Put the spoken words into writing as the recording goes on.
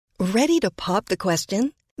Ready to pop the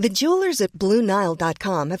question? The jewelers at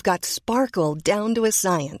BlueNile.com have got sparkle down to a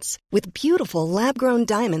science with beautiful lab-grown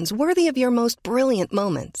diamonds worthy of your most brilliant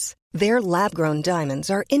moments. Their lab-grown diamonds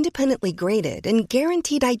are independently graded and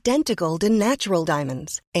guaranteed identical to natural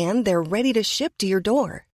diamonds, and they're ready to ship to your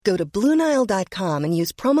door. Go to BlueNile.com and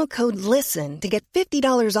use promo code LISTEN to get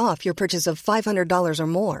 $50 off your purchase of $500 or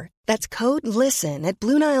more. That's code LISTEN at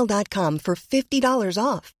BlueNile.com for $50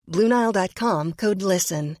 off. BlueNile.com, code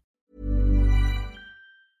LISTEN.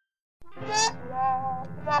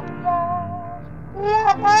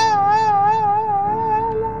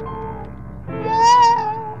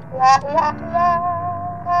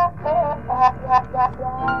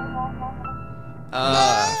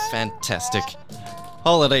 Fantastic.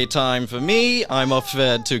 Holiday time for me. I'm off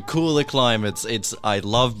to cooler climates. I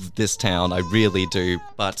love this town, I really do.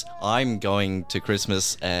 But I'm going to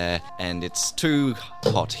Christmas, and it's too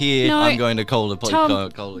hot here. No, I'm going to colder.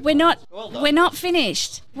 Tom, we're not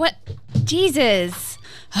finished. What? Jesus.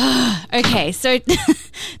 Okay, so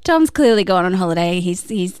Tom's clearly gone on holiday.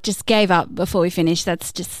 He's just gave up before we finish.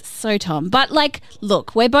 That's just so Tom. But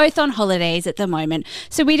look, we're both on holidays at the moment,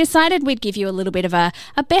 so we decided we'd give you a little bit of a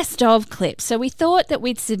best of clip. So we thought that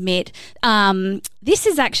we'd submit. This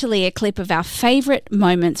is actually a clip of our favourite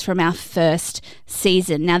moments from our first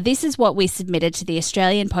season. Now, this is what we submitted to the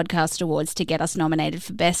Australian Podcast Awards to get us nominated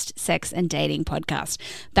for Best Sex and Dating Podcast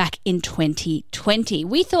back in 2020.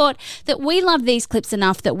 We thought that we loved these clips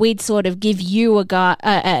enough that we'd sort of give you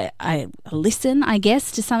a listen, I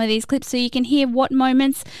guess, to some of these clips so you can hear what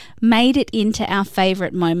moments made it into our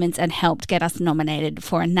favourite moments and helped get us nominated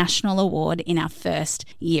for a national award in our first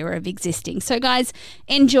year of existing. So, guys,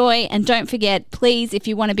 enjoy, and don't forget, please, if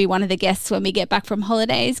you want to be one of the guests when we get back from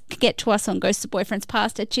holidays, get to us on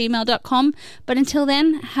ghostofboyfriendspast@gmail.com. But until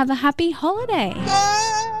then, have a happy holiday.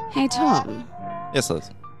 Hey, Tom. Yes,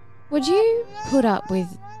 Liz. Would you put up with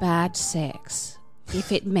bad sex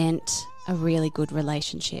if it meant a really good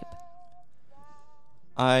relationship?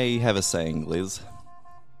 I have a saying, Liz,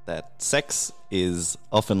 that sex is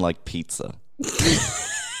often like pizza.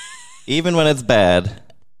 Even when it's bad,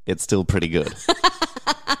 it's still pretty good.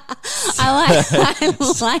 I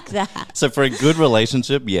like that. So for a good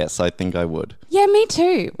relationship, yes, I think I would. Yeah, me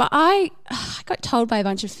too. But I got told by a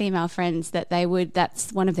bunch of female friends that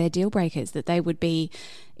that's one of their deal breakers, that they would be,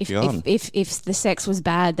 if the sex was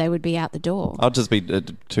bad, they would be out the door. I'll just be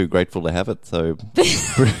too grateful to have it. So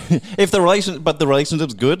if the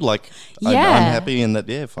relationship's good, I'm happy in that.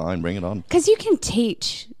 Yeah, fine, bring it on. Because you can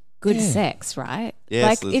teach good sex, right?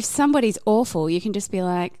 Yes, if somebody's awful, you can just be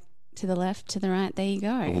like, to the left, to the right, there you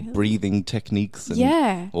go. Or breathing techniques.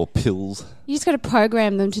 Or pills. You just got to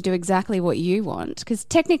program them to do exactly what you want, because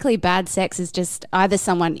technically bad sex is just either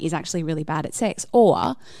someone is actually really bad at sex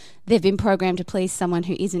or they've been programmed to please someone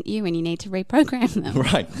who isn't you and you need to reprogram them.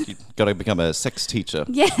 Right. You've got to become a sex teacher.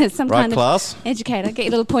 Yeah, some right, kind class? of educator. Get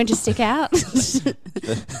your little pointer stick out.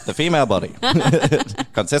 The female body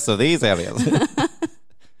consists of these areas.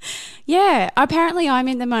 Yeah, apparently I'm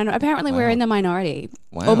in the minority. Apparently we're in the minority.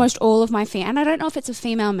 Wow. Almost all of my and I don't know if it's a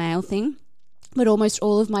female-male thing, but almost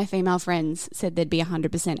all of my female friends said they'd be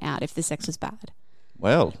 100% out if the sex was bad.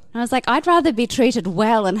 Well. I was like, I'd rather be treated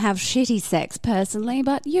well and have shitty sex personally,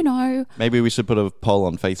 but you know. Maybe we should put a poll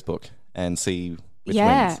on Facebook and see which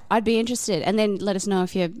wins. I'd be interested. And then let us know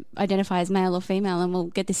if you identify as male or female and we'll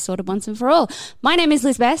get this sorted once and for all. My name is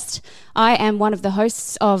Liz Best. I am one of the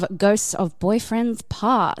hosts of Ghosts of Boyfriends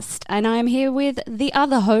Past, and I'm here with the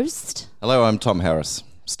other host. Hello, I'm Tom Harris,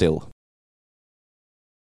 still.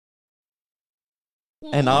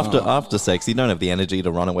 And after sex, you don't have the energy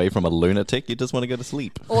to run away from a lunatic. You just want to go to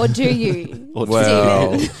sleep. Or do you?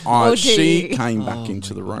 She came back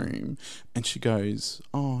into the room and she goes,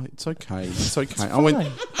 "Oh, it's okay. It's okay." I went,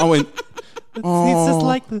 "Oh, it's just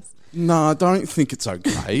like this." No, I don't think it's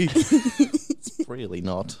okay. It's really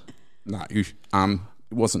not. No, it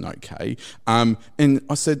wasn't okay. And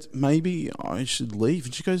I said, maybe I should leave.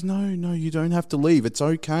 And she goes, no, you don't have to leave. It's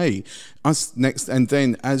okay. And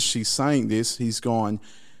then as she's saying this, he's gone,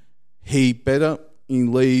 he better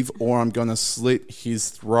leave or I'm going to slit his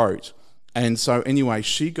throat. And so anyway,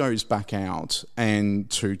 she goes back out and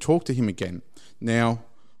to talk to him again. Now,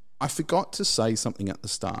 I forgot to say something at the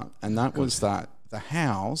start, and that was that the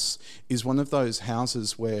house is one of those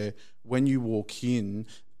houses where when you walk in,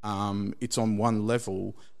 it's on one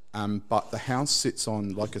level, but the house sits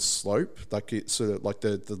on like a slope, like it's sort of like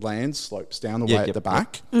the land slopes down away at the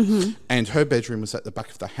back. Mm-hmm. And her bedroom was at the back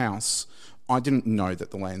of the house. I didn't know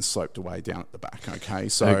that the land sloped away down at the back. Okay,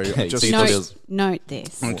 so just note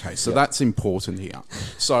this. Okay, so that's important here.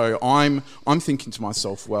 So I'm thinking to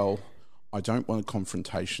myself, well, I don't want a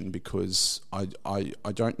confrontation because I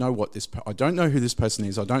don't know what I don't know who this person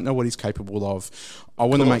is. I don't know what he's capable of. I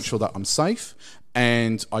want to make sure that I'm safe,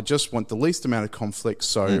 and I just want the least amount of conflict.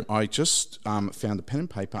 So I just found a pen and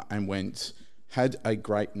paper and went, had a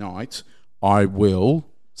great night. I will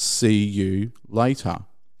see you later.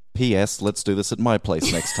 P.S. Let's do this at my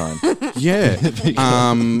place next time. Yeah.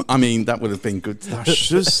 I mean, that would have been good. I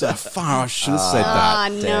should have said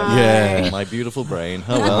that. Oh, no. Yeah. My beautiful brain.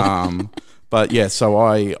 Oh, well. But yeah, so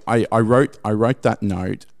I wrote that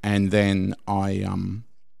note, and then I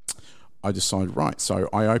decided, right, so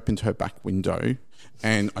I opened her back window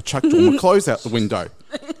and I chucked all my clothes out the window.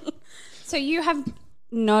 So you have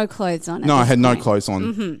no clothes on. No, I had no point. clothes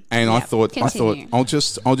on, and I thought Continue. I'll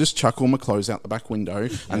just chuck all my clothes out the back window,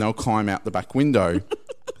 and they'll climb out the back window.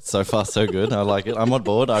 So far, so good. I like it. I'm on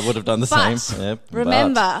board. I would have done the But same. Yep,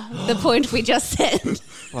 remember the point we just said.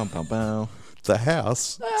 Bum, bum, bum. The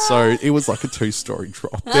house, so it was like a 2-story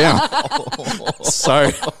drop down.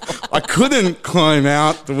 So I couldn't climb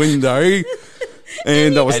out the window,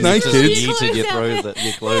 and I was And naked. you just yeeted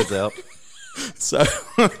your clothes out. So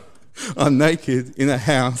I'm naked in a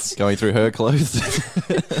house. Going through her clothes.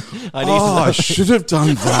 I should have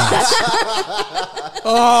done that.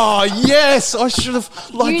 Oh yes, I should have.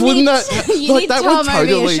 Like, You wouldn't need- that? you Like need that Tom would over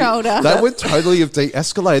your totally. shoulder. That would totally have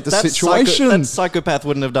de-escalated the situation. That psychopath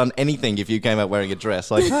wouldn't have done anything if you came out wearing a dress.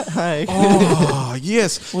 Like, hi. Oh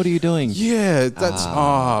yes. What are you doing? Yeah, that's.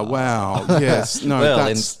 Oh wow. Yes. No. Well,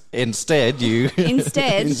 that's. instead, you.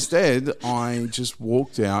 Instead, I just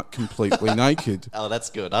walked out completely naked. Oh, that's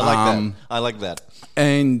good. I like that. I like that.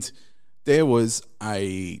 And there was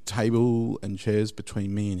a table and chairs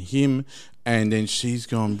between me and him. And then she's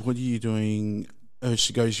gone, what are you doing?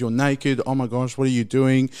 She goes, you're naked. Oh my gosh, what are you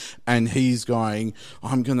doing? And he's going,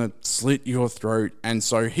 I'm going to slit your throat. And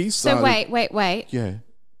so he started. So wait. Yeah.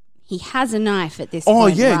 He has a knife at this Oh,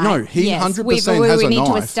 point. yeah, right? no, he Yes, 100% we has a need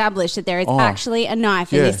to knife. establish that there is Oh. actually a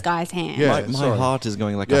knife in Yeah. this guy's hand. Yeah. My sorry. heart is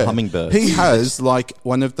going like a hummingbird. He has like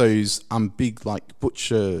one of those big like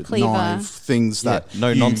butcher Cleaver. knife things that Yeah, no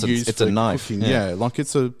you nonsense. use It's for a knife. cooking. Yeah. Yeah, like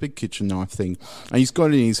it's a big kitchen knife thing, and he's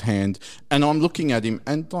got it in his hand. And I'm looking at him,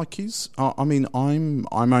 and like he's, I mean, I'm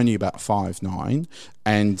only about 5'9",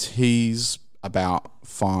 and he's about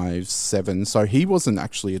 5'7", so he wasn't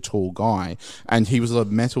actually a tall guy, and he was a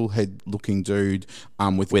metalhead looking dude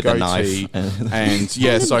with With a goatee, knife. and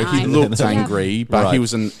yeah, so he knife. looked Yeah. angry, but Right. he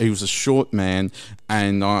was a short man,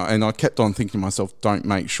 and I kept on thinking to myself, don't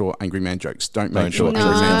make short angry man jokes, don't make short short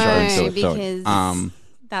angry man angry jokes. No, jokes. Don't. because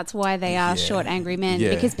that's why they are short angry men.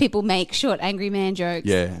 Yeah. Because people make short angry man jokes.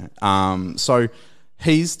 Yeah. So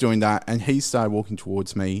he's doing that, and he started walking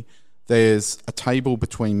towards me. There's a table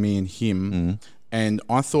between me and him, and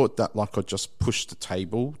I thought that like I'd just push the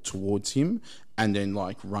table towards him and then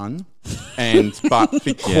like run. But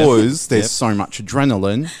because there's so much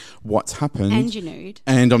adrenaline, what's happened? And you're nude.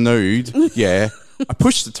 And I'm nude. Yeah. I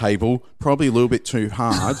pushed the table probably a little bit too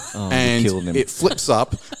hard, and killed him. it flips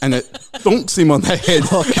up and it donks him on the head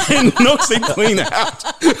and knocks him clean out.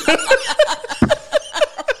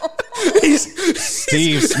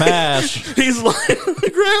 Steve Smash. He's lying on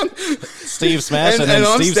the ground. Steve Smash and then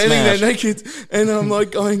I'm Steve standing Smash. there naked, and I'm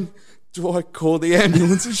like going, do I call the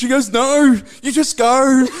ambulance? And she goes, no, you just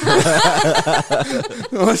go. And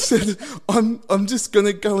I said, I'm just going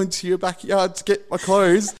to go into your backyard to get my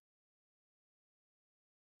clothes.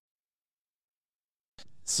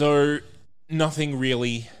 So nothing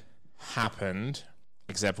really happened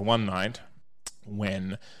except one night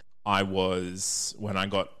when I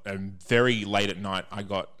got very late at night, I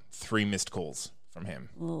got 3 missed calls from him.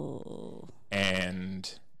 Ooh.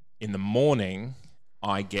 And in the morning,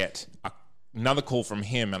 I get another call from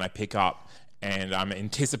him, and I pick up, and I'm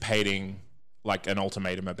anticipating like an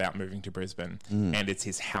ultimatum about moving to Brisbane, and it's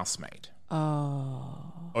his housemate.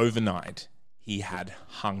 Oh. Overnight, he had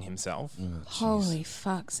hung himself. Holy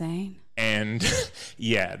fuck, Zane. And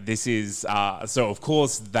yeah, this is so of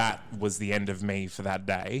course that was the end of me for that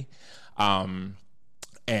day. And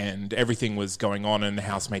everything was going on, and the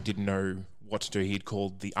housemate didn't know what to do. He'd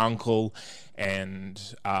called the uncle and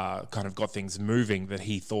kind of got things moving, that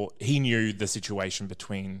he thought he knew the situation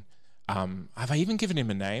between have I even given him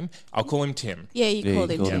a name? I'll call him Tim. Yeah, you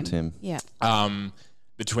called him Tim. Yeah.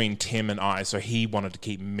 Between Tim and I, so he wanted to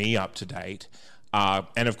keep me up to date.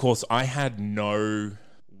 And of course, I had no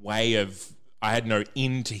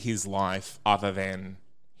into his life other than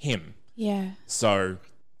him. Yeah. So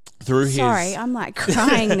through his... Sorry, I'm like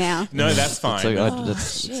crying now. No, that's fine. So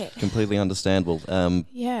shit. it's completely understandable.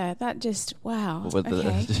 Yeah, that just, wow.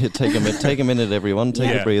 Okay. Take a minute, everyone.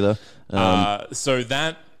 Take Yeah. a breather. So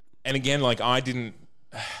that, and again, like I didn't...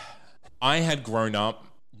 I had grown up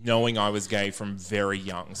knowing I was gay from very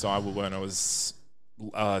young. So when I was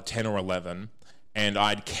 10 or 11, and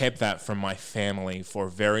I'd kept that from my family for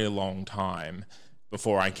a very long time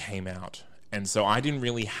before I came out. And so I didn't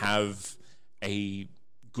really have a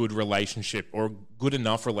good relationship or good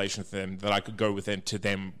enough relationship with them that I could go to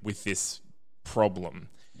them with this problem.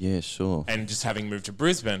 Yeah, sure. And just having moved to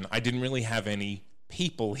Brisbane, I didn't really have any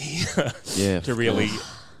people here to really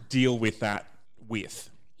deal with that with.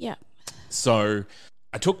 Yeah. So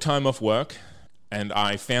I took time off work, and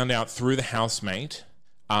I found out through the housemate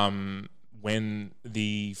when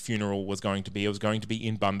the funeral was going to be. It was going to be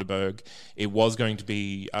in Bundaberg. It was going to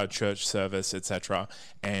be a church service, etc.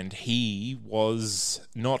 And he was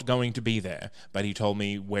not going to be there, but he told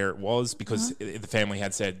me where it was because the family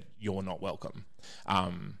had said, "You're not welcome."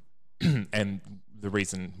 And the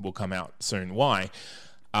reason will come out soon why.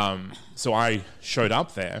 So I showed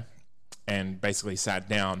up there and basically sat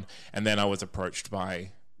down, and then I was approached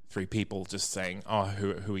by 3 people just saying, "Oh,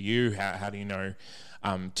 who are you? How do you know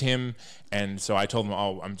Tim?" And so I told them,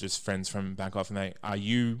 "Oh, I'm just friends from back off." And they, "Are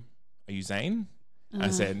you Zane?" I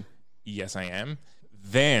said, "Yes, I am."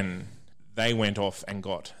 Then they went off and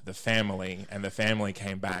got the family, and the family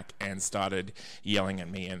came back and started yelling at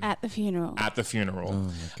me. And At the funeral. Oh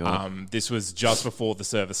my God. This was just before the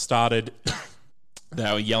service started. They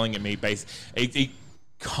were yelling at me. It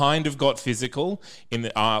kind of got physical in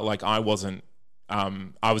the like I wasn't.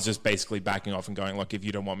 I was just basically backing off and going, "Look, if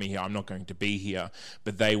you don't want me here, I'm not going to be here."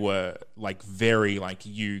 But they were like very like,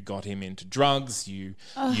 "You got him into drugs, you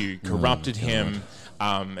corrupted him,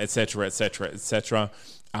 etc., etc., etc."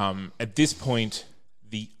 At this point,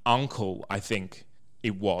 the uncle, I think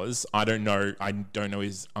it was, I don't know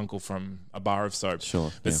his uncle from a bar of soap.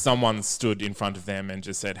 Sure, but yeah. someone stood in front of them and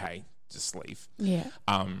just said, "Hey, just leave." Yeah.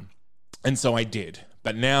 And so I did.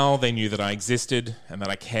 But now they knew that I existed and that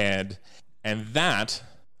I cared. And that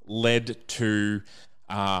led to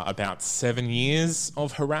about 7 years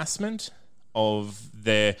of harassment of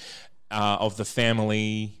the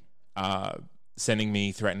family sending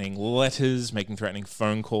me threatening letters, making threatening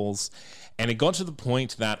phone calls. And it got to the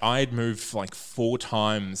point that I had moved like 4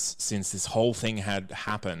 times since this whole thing had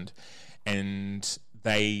happened. And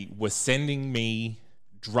they were sending me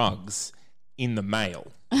drugs in the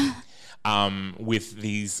mail with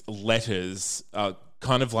these letters,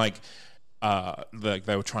 kind of like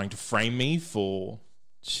they were trying to frame me for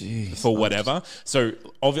whatever. So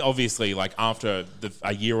obviously, like after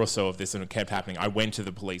a year or so of this and it kept happening, I went to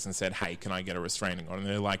the police and said, "Hey, can I get a restraining order?" And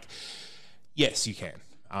they're like, "Yes, you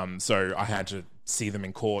can." So I had to see them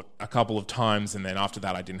in court a couple of times, and then after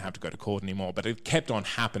that I didn't have to go to court anymore. But it kept on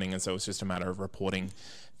happening, and so it was just a matter of reporting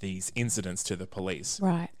these incidents to the police.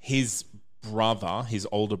 Right. His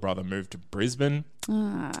older brother, moved to Brisbane.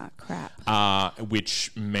 Ah, crap.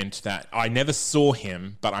 Which meant that I never saw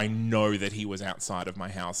him, but I know that he was outside of my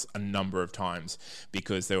house a number of times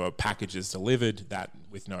because there were packages delivered that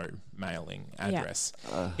with no mailing address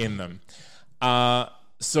in them.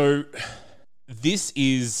 So this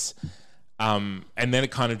is, and then it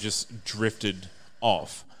kind of just drifted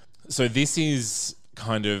off. So this is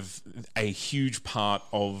kind of a huge part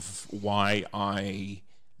of why I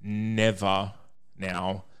never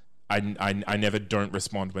now I never don't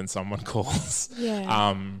respond when someone calls.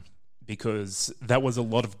 Yeah. Because that was a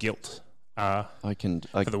lot of guilt for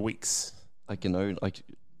the weeks.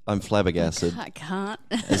 I'm flabbergasted. I can't.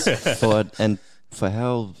 For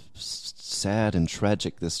how sad and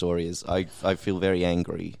tragic this story is, I feel very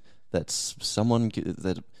angry that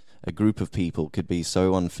that a group of people could be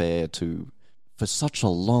so unfair for such a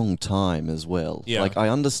long time as well. Yeah. Like, I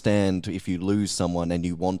understand if you lose someone and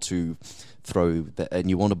you want to and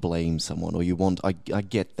you want to blame someone, or I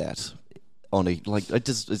get that.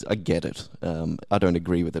 I get it. I don't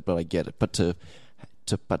agree with it, but I get it. But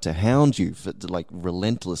to hound you for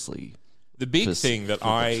relentlessly. The big thing that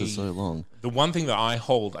for so long. The one thing that I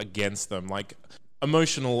hold against them, like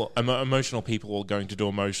emotional people are going to do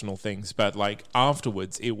emotional things, but like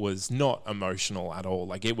afterwards it was not emotional at all.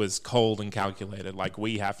 Like it was cold and calculated. Like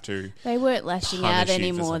we have to. They weren't lashing out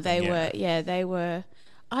anymore. They were.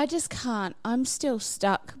 I just can't. I'm still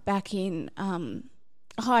stuck back in.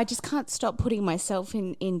 I just can't stop putting myself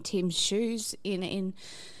in Tim's shoes. In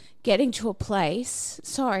getting to a place.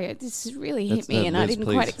 Sorry, this has really hit me, and I didn't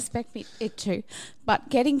quite expect it to. But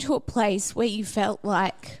getting to a place where you felt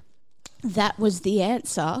like that was the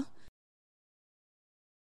answer.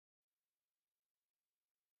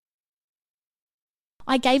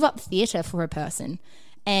 I gave up theatre for a person,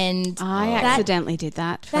 And I accidentally did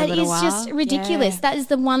that for a that little is while. just ridiculous. Yeah. That is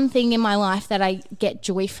the one thing in my life that I get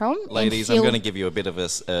joy from. and Ladies, I'm feel- going to give you a bit of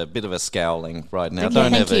a scowling right now. Okay,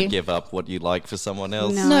 Don't thank ever you. give up what you like for someone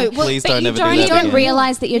else. No, well, Please but don't you ever don't- do You that don't again.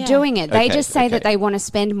 realize that you're doing it. They Okay, just say that okay. they want to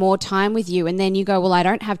spend more time with you, and then you go, well, I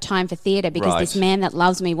don't have time for theatre because this Right. man that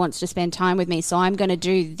loves me wants to spend time with me, so I'm going to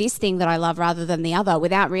do this thing that I love rather than the other,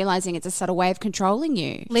 without realizing it's a subtle way of controlling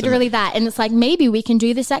you. Literally that. And it's like, maybe we can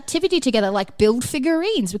do this activity together, like build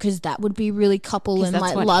figurines, because that would be really couple and that's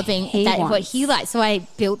like what loving. he That's what wants. he likes. So I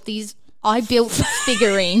built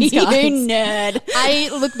figurines, You guys. nerd. I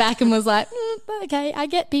look back and was like, okay, I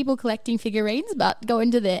get people collecting figurines, but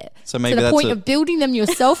going to the maybe to the that's point a- of building them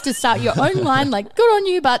yourself to start your own line, like, good on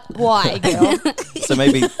you, but why, girl? So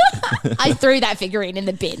maybe I threw that figurine in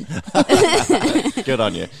the bin. good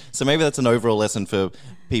on you. So maybe that's an overall lesson for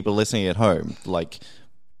people listening at home. Like,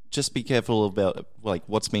 just be careful about like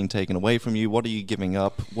what's being taken away from you. What are you giving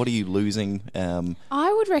up? What are you losing?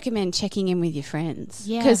 I would recommend checking in with your friends.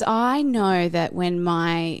 Yeah. Because I know that when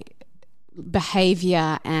my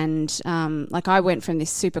behavior and like I went from this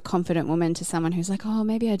super confident woman to someone who's like, oh,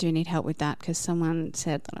 maybe I do need help with that because someone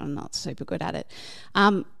said that I'm not super good at it.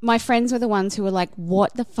 My friends were the ones who were like,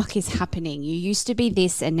 what the fuck is happening? You used to be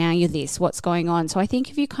this and now you're this. What's going on? So I think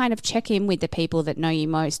if you kind of check in with the people that know you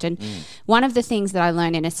most, and one of the things that I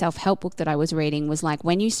learned in a self-help book that I was reading was like,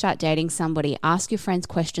 when you start dating somebody, ask your friends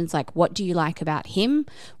questions like, what do you like about him?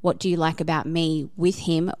 What do you like about me with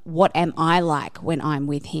him? What am I like when I'm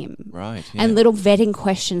with him? Right. And little vetting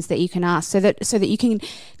questions that you can ask so that you can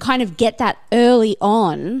kind of get that early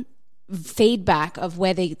on feedback of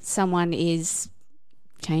whether someone is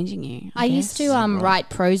changing you. I used to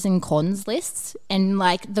write pros and cons lists, and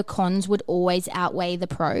like the cons would always outweigh the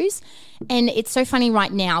pros. And it's so funny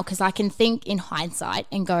right now because I can think in hindsight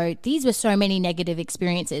and go, these were so many negative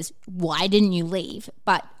experiences. Why didn't you leave?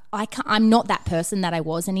 But I'm not that person that I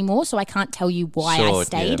was anymore, so I can't tell you why I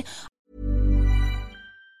stayed. Yeah.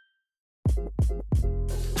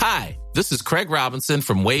 Hi, this is Craig Robinson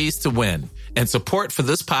from Ways to Win, and support for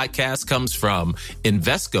this podcast comes from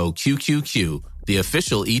Invesco QQQ, the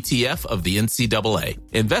official ETF of the NCAA.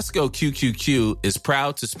 Invesco QQQ is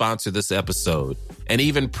proud to sponsor this episode, and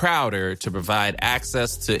even prouder to provide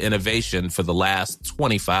access to innovation for the last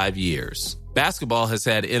 25 years. Basketball has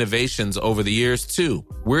had innovations over the years, too.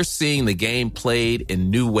 We're seeing the game played in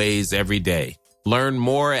new ways every day. Learn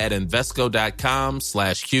more at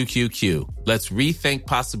Invesco.com/QQQ. Let's rethink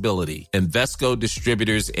possibility. Invesco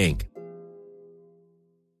Distributors, Inc.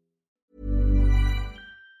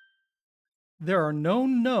 There are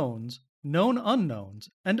known knowns, known unknowns,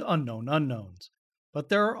 and unknown unknowns. But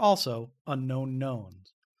there are also unknown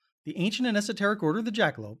knowns. The ancient and esoteric order of the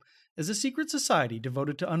Jackalope is a secret society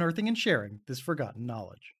devoted to unearthing and sharing this forgotten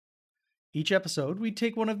knowledge. Each episode, we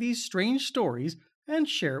take one of these strange stories and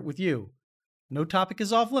share it with you. No topic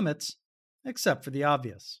is off limits, except for the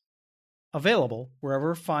obvious. Available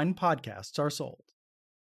wherever fine podcasts are sold.